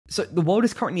So the world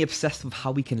is currently obsessed with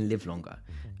how we can live longer,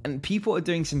 and people are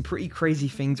doing some pretty crazy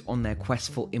things on their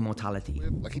quest for immortality.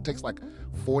 Like he takes like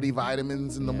 40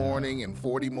 vitamins in the morning and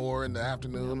 40 more in the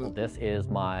afternoon. This is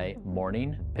my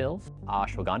morning pills.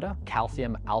 Ashwagandha,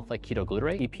 calcium alpha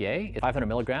ketoglutarate, EPA, 500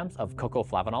 milligrams of cocoa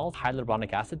flavanols,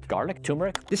 hyaluronic acid, garlic,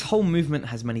 turmeric. This whole movement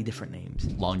has many different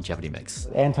names. Longevity mix.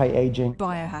 Anti-aging.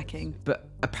 Biohacking. But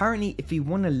apparently, if you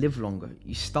want to live longer,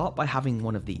 you start by having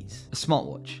one of these, a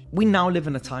smartwatch. We now live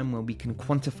in a time where we can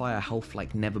quantify our health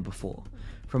like never before,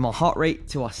 from our heart rate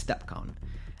to our step count.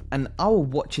 And our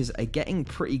watches are getting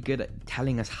pretty good at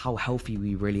telling us how healthy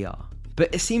we really are.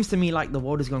 But it seems to me like the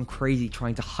world has gone crazy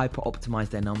trying to hyper-optimize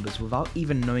their numbers without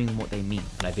even knowing what they mean.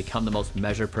 And I've become the most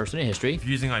measured person in history. If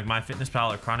you're using like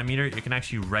MyFitnessPal or Chronometer, it can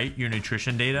actually write your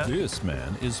nutrition data. This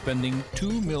man is spending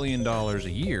 $2 million a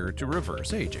year to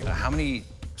reverse aging. How many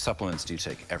supplements do you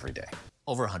take every day?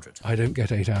 Over 100. I don't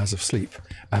get 8 hours of sleep.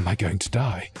 Am I going to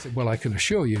die? I said, well, I can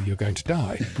assure you, you're going to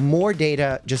die. More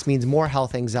data just means more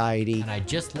health anxiety. And I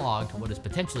just logged what is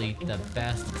potentially the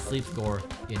best sleep score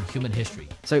in human history.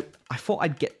 So I thought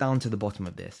I'd get down to the bottom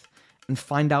of this and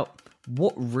find out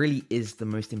what really is the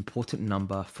most important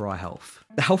number for our health.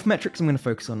 The health metrics I'm going to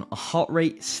focus on are heart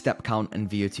rate, step count, and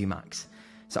VO2 max.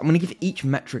 So I'm going to give each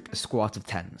metric a score out of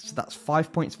 10. So that's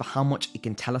 5 points for how much it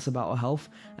can tell us about our health,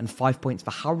 and 5 points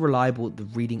for how reliable the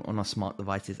reading on our smart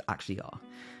devices actually are.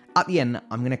 At the end,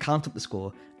 I'm going to count up the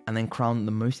score and then crown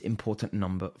the most important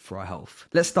number for our health.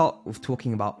 Let's start with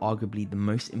talking about arguably the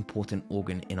most important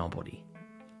organ in our body,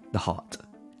 the heart.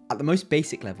 At the most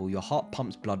basic level, your heart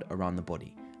pumps blood around the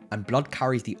body, and blood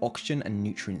carries the oxygen and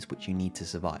nutrients which you need to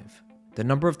survive. The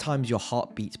number of times your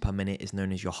heart beats per minute is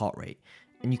known as your heart rate,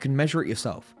 and you can measure it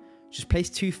yourself. Just place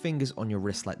 2 fingers on your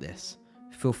wrist like this,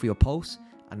 feel for your pulse,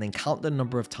 and then count the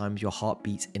number of times your heart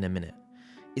beats in a minute.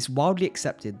 It's widely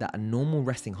accepted that a normal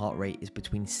resting heart rate is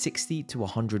between 60 to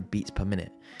 100 beats per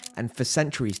minute, and for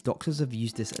centuries doctors have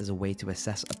used this as a way to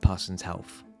assess a person's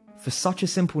health. For such a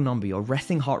simple number, your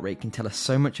resting heart rate can tell us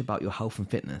so much about your health and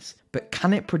fitness, but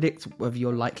can it predict whether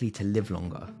you're likely to live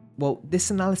longer? Well, this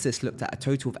analysis looked at a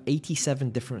total of 87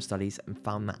 different studies and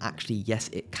found that actually yes,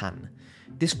 it can.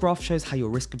 This graph shows how your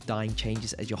risk of dying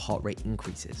changes as your heart rate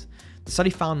increases. The study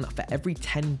found that for every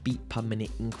 10 beat per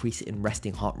minute increase in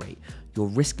resting heart rate, your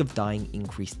risk of dying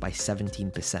increased by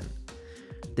 17%.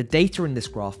 The data in this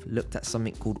graph looked at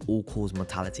something called all-cause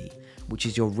mortality, which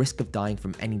is your risk of dying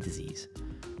from any disease.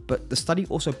 But the study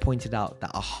also pointed out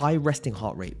that a high resting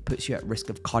heart rate puts you at risk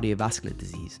of cardiovascular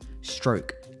disease,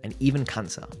 stroke, and even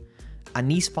cancer. And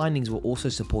these findings were also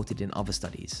supported in other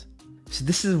studies. So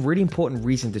this is a really important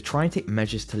reason to try and take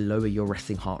measures to lower your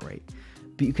resting heart rate.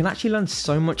 But you can actually learn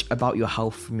so much about your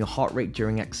health from your heart rate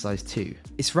during exercise too.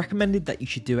 It's recommended that you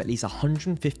should do at least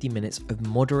 150 minutes of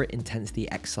moderate intensity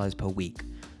exercise per week.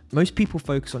 Most people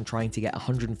focus on trying to get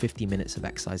 150 minutes of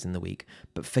exercise in the week,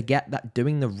 but forget that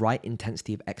doing the right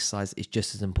intensity of exercise is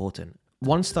just as important.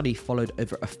 One study followed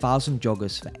over 1,000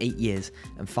 joggers for 8 years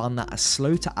and found that a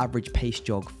slow to average pace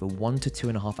jog for 1 to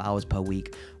 2.5 hours per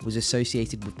week was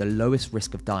associated with the lowest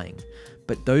risk of dying.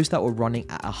 But those that were running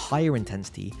at a higher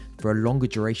intensity for a longer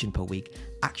duration per week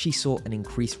actually saw an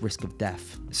increased risk of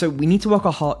death. So we need to work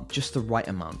our heart just the right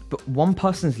amount, but one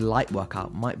person's light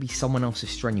workout might be someone else's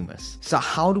strenuous. So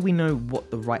how do we know what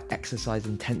the right exercise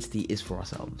intensity is for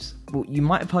ourselves? Well, you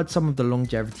might have heard some of the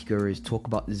longevity gurus talk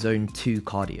about zone 2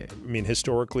 cardio. I mean,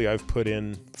 historically, I've put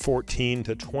in 14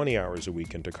 to 20 hours a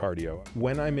week into cardio.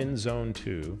 When I'm in zone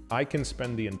 2, I can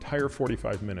spend the entire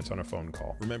 45 minutes on a phone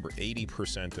call. Remember,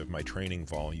 80% of my training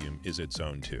volume is at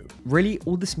zone 2. Really,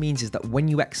 all this means is that when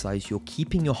you exercise, you're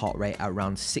keeping your heart rate at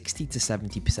around 60 to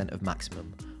 70% of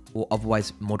maximum, or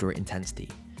otherwise moderate intensity.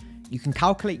 You can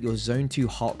calculate your zone 2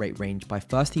 heart rate range by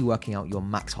firstly working out your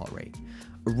max heart rate.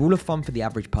 A rule of thumb for the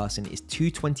average person is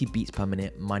 220 beats per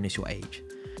minute minus your age.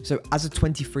 So as a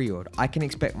 23-year-old, I can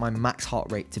expect my max heart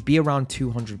rate to be around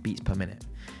 200 beats per minute.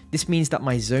 This means that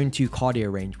my zone 2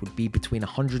 cardio range would be between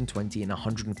 120 and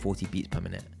 140 beats per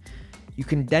minute. You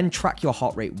can then track your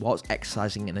heart rate whilst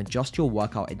exercising and adjust your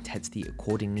workout intensity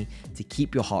accordingly to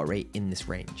keep your heart rate in this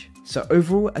range. So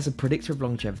overall, as a predictor of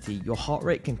longevity, your heart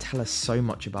rate can tell us so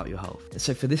much about your health. And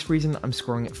so for this reason, I'm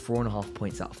scoring it 4.5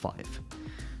 points out of 5.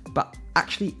 But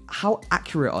actually, how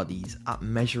accurate are these at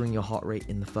measuring your heart rate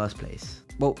in the first place?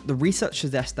 Well, the research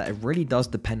suggests that it really does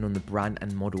depend on the brand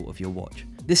and model of your watch.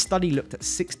 This study looked at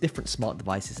 6 different smart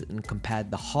devices and compared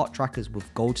the heart trackers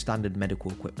with gold standard medical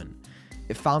equipment.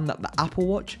 It found that the Apple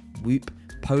Watch, Whoop,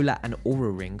 Polar and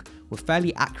Oura Ring were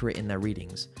fairly accurate in their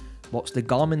readings, whilst the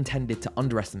Garmin tended to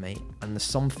underestimate and the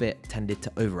Somfit tended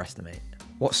to overestimate.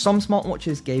 While some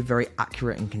smartwatches gave very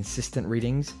accurate and consistent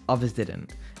readings, others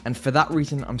didn't. And for that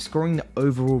reason, I'm scoring the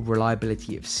overall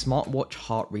reliability of smartwatch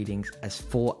heart readings as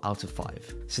 4 out of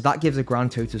 5. So that gives a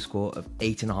grand total score of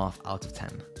 8.5 out of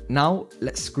 10. Now,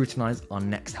 let's scrutinize our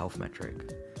next health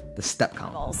metric, the step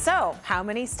count. So, how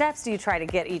many steps do you try to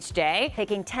get each day?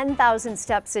 Taking 10,000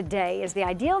 steps a day is the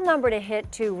ideal number to hit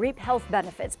to reap health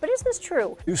benefits. But is this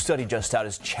true? New study just out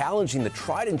is challenging the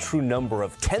tried and true number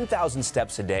of 10,000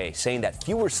 steps a day, saying that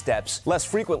fewer steps less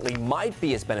frequently might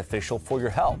be as beneficial for your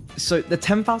health. So the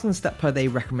 10,000 step per day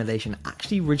recommendation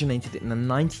actually originated in the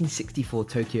 1964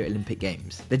 Tokyo Olympic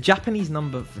Games. The Japanese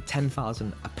number for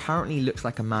 10,000 apparently looks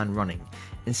like a man running,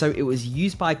 and so it was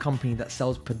used by a company that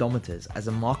sells pedometers as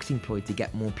a marketing ploy to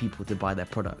get more people to buy their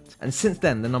product. And since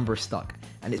then, the number is stuck,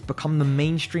 and it's become the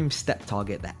mainstream step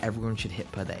target that everyone should hit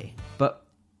per day. But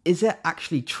is it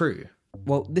actually true?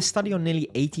 Well, this study on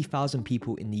nearly 80,000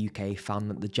 people in the UK found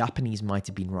that the Japanese might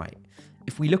have been right.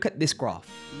 If we look at this graph,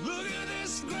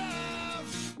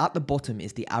 at the bottom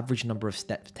is the average number of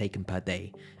steps taken per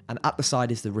day, and at the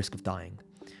side is the risk of dying.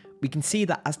 We can see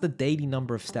that as the daily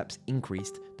number of steps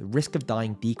increased, the risk of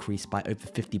dying decreased by over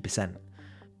 50%.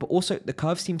 But also, the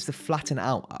curve seems to flatten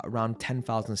out at around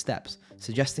 10,000 steps,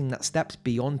 suggesting that steps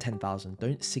beyond 10,000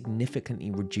 don't significantly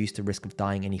reduce the risk of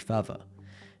dying any further.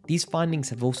 These findings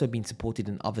have also been supported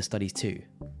in other studies too.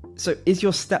 So is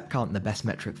your step count the best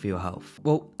metric for your health?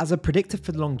 Well, as a predictor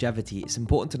for longevity, it's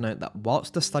important to note that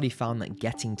whilst the study found that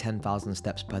getting 10,000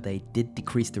 steps per day did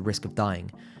decrease the risk of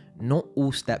dying, not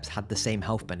all steps had the same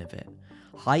health benefit.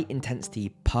 High intensity,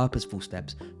 purposeful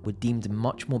steps were deemed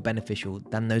much more beneficial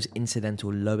than those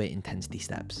incidental, lower intensity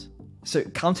steps. So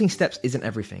counting steps isn't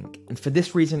everything, and for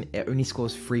this reason it only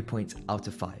scores 3 points out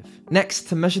of 5. Next,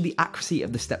 to measure the accuracy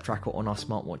of the step tracker on our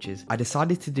smartwatches, I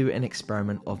decided to do an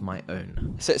experiment of my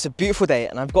own. So it's a beautiful day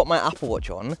and I've got my Apple Watch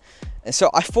on, and so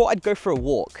I thought I'd go for a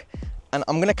walk, and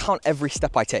I'm gonna count every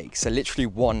step I take, so literally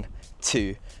 1,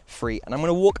 2, 3, and I'm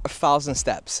gonna walk 1,000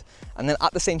 steps, and then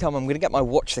at the same time I'm gonna get my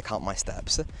watch to count my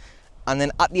steps, and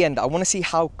then at the end I wanna see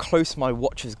how close my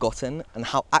watch has gotten and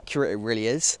how accurate it really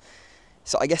is.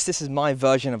 So I guess this is my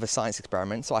version of a science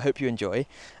experiment, so I hope you enjoy,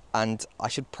 and I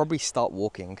should probably start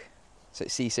walking. So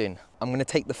see you soon. I'm gonna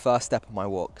take the first step of my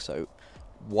walk, so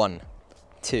 1,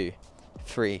 2,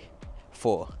 3,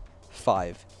 4,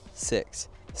 5, 6,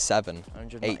 7,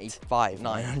 8, 5,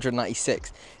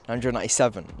 996,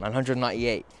 997,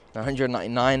 998,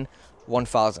 999,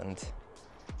 1000.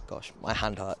 Gosh, my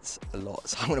hand hurts a lot,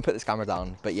 so I'm gonna put this camera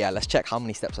down. But yeah, let's check how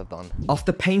many steps I've done.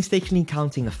 After painstakingly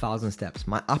counting 1,000 steps,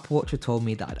 my Apple Watch had told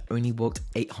me that I'd only walked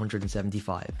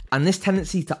 875. And this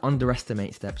tendency to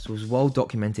underestimate steps was well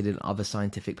documented in other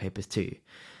scientific papers too.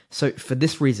 So for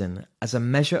this reason, as a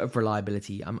measure of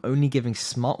reliability, I'm only giving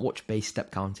smartwatch-based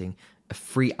step counting a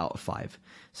 3 out of 5.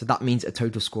 So that means a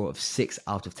total score of 6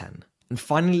 out of 10. And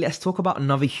finally, let's talk about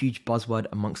another huge buzzword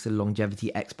amongst the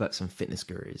longevity experts and fitness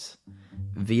gurus,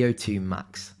 VO2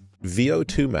 Max.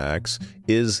 VO2 Max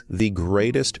is the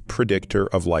greatest predictor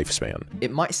of lifespan.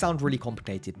 It might sound really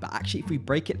complicated, but actually if we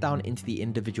break it down into the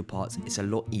individual parts, it's a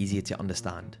lot easier to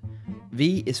understand.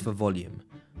 V is for volume,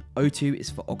 O2 is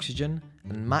for oxygen,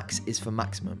 and max is for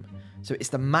maximum. So it's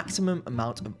the maximum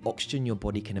amount of oxygen your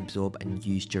body can absorb and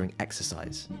use during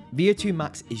exercise. VO2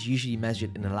 max is usually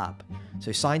measured in a lab.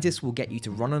 So scientists will get you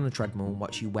to run on a treadmill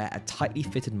whilst you wear a tightly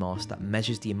fitted mask that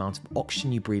measures the amount of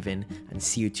oxygen you breathe in and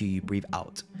CO2 you breathe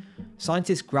out.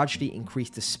 Scientists gradually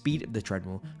increase the speed of the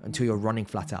treadmill until you're running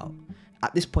flat out.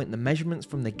 At this point, the measurements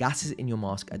from the gases in your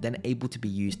mask are then able to be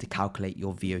used to calculate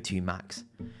your VO2 max.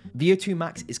 VO2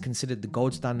 max is considered the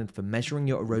gold standard for measuring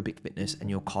your aerobic fitness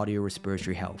and your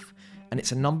cardiorespiratory health, and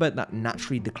it's a number that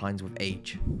naturally declines with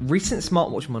age. Recent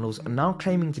smartwatch models are now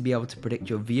claiming to be able to predict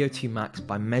your VO2 max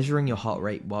by measuring your heart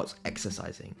rate whilst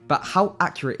exercising. But how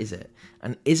accurate is it?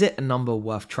 And is it a number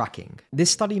worth tracking?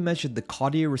 This study measured the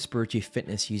cardiorespiratory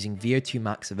fitness using VO2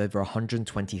 max of over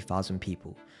 120,000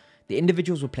 people. The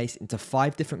individuals were placed into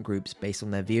 5 different groups based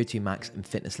on their VO2 max and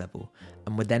fitness level,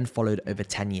 and were then followed over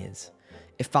 10 years.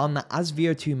 It found that as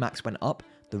VO2 max went up,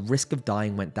 the risk of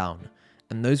dying went down,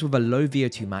 and those with a low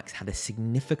VO2 max had a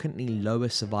significantly lower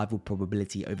survival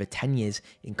probability over 10 years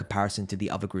in comparison to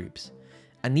the other groups.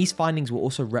 And these findings were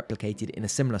also replicated in a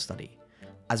similar study,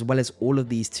 as well as all of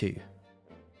these too.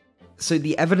 So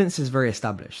the evidence is very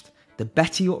established. The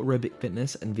better your aerobic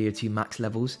fitness and VO2 max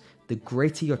levels, the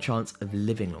greater your chance of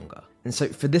living longer. And so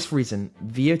for this reason,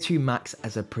 VO2 max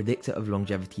as a predictor of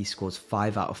longevity scores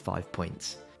 5 out of 5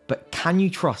 points. But can you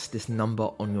trust this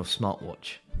number on your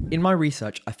smartwatch? In my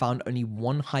research, I found only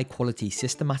one high quality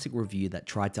systematic review that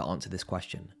tried to answer this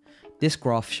question. This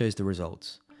graph shows the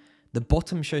results. The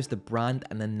bottom shows the brand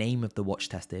and the name of the watch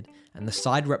tested, and the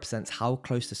side represents how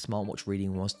close the smartwatch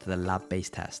reading was to the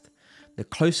lab-based test. The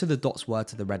closer the dots were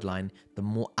to the red line, the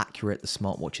more accurate the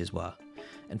smartwatches were.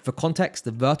 And for context,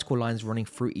 the vertical lines running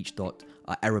through each dot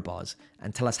are error bars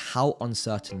and tell us how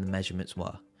uncertain the measurements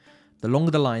were. The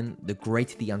longer the line, the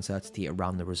greater the uncertainty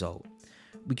around the result.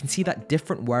 We can see that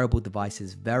different wearable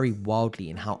devices vary wildly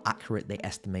in how accurate they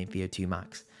estimate VO2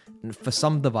 max. And for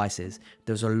some devices,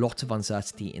 there's a lot of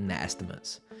uncertainty in their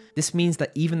estimates. This means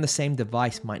that even the same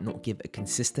device might not give a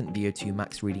consistent VO2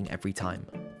 max reading every time.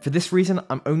 For this reason,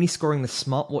 I'm only scoring the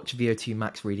smartwatch VO2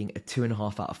 max reading a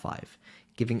 2.5 out of 5,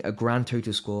 giving a grand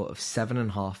total score of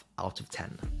 7.5 out of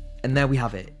 10. And there we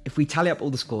have it. If we tally up all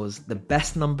the scores, the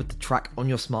best number to track on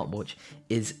your smartwatch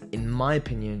is, in my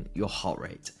opinion, your heart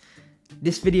rate.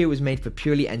 This video was made for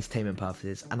purely entertainment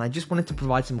purposes, and I just wanted to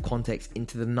provide some context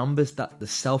into the numbers that the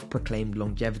self-proclaimed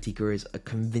longevity gurus are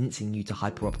convincing you to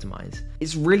hyper-optimize.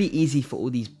 It's really easy for all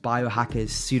these biohackers,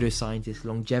 pseudoscientists,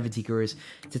 longevity gurus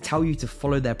to tell you to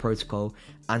follow their protocol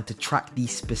and to track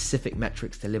these specific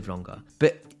metrics to live longer.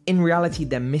 But in reality,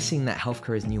 they're missing that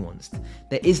healthcare is nuanced.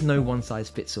 There is no one size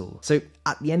fits all. So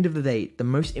at the end of the day, the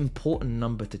most important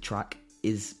number to track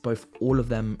is both all of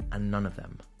them and none of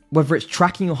them. Whether it's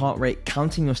tracking your heart rate,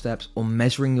 counting your steps, or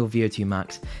measuring your VO2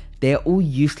 max, they are all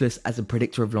useless as a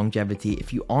predictor of longevity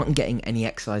if you aren't getting any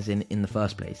exercise in the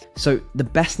first place. So the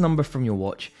best number from your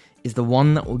watch is the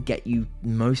one that will get you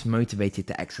most motivated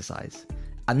to exercise.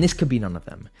 And this could be none of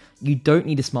them. You don't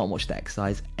need a smartwatch to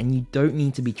exercise, and you don't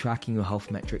need to be tracking your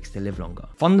health metrics to live longer.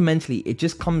 Fundamentally, it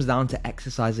just comes down to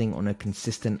exercising on a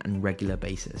consistent and regular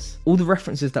basis. All the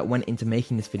references that went into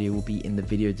making this video will be in the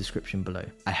video description below.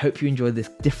 I hope you enjoyed this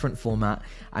different format,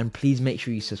 and please make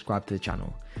sure you subscribe to the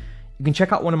channel. You can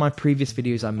check out one of my previous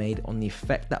videos I made on the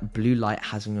effect that blue light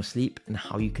has on your sleep and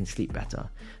how you can sleep better.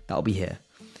 That'll be here.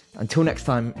 Until next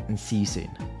time, and see you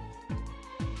soon.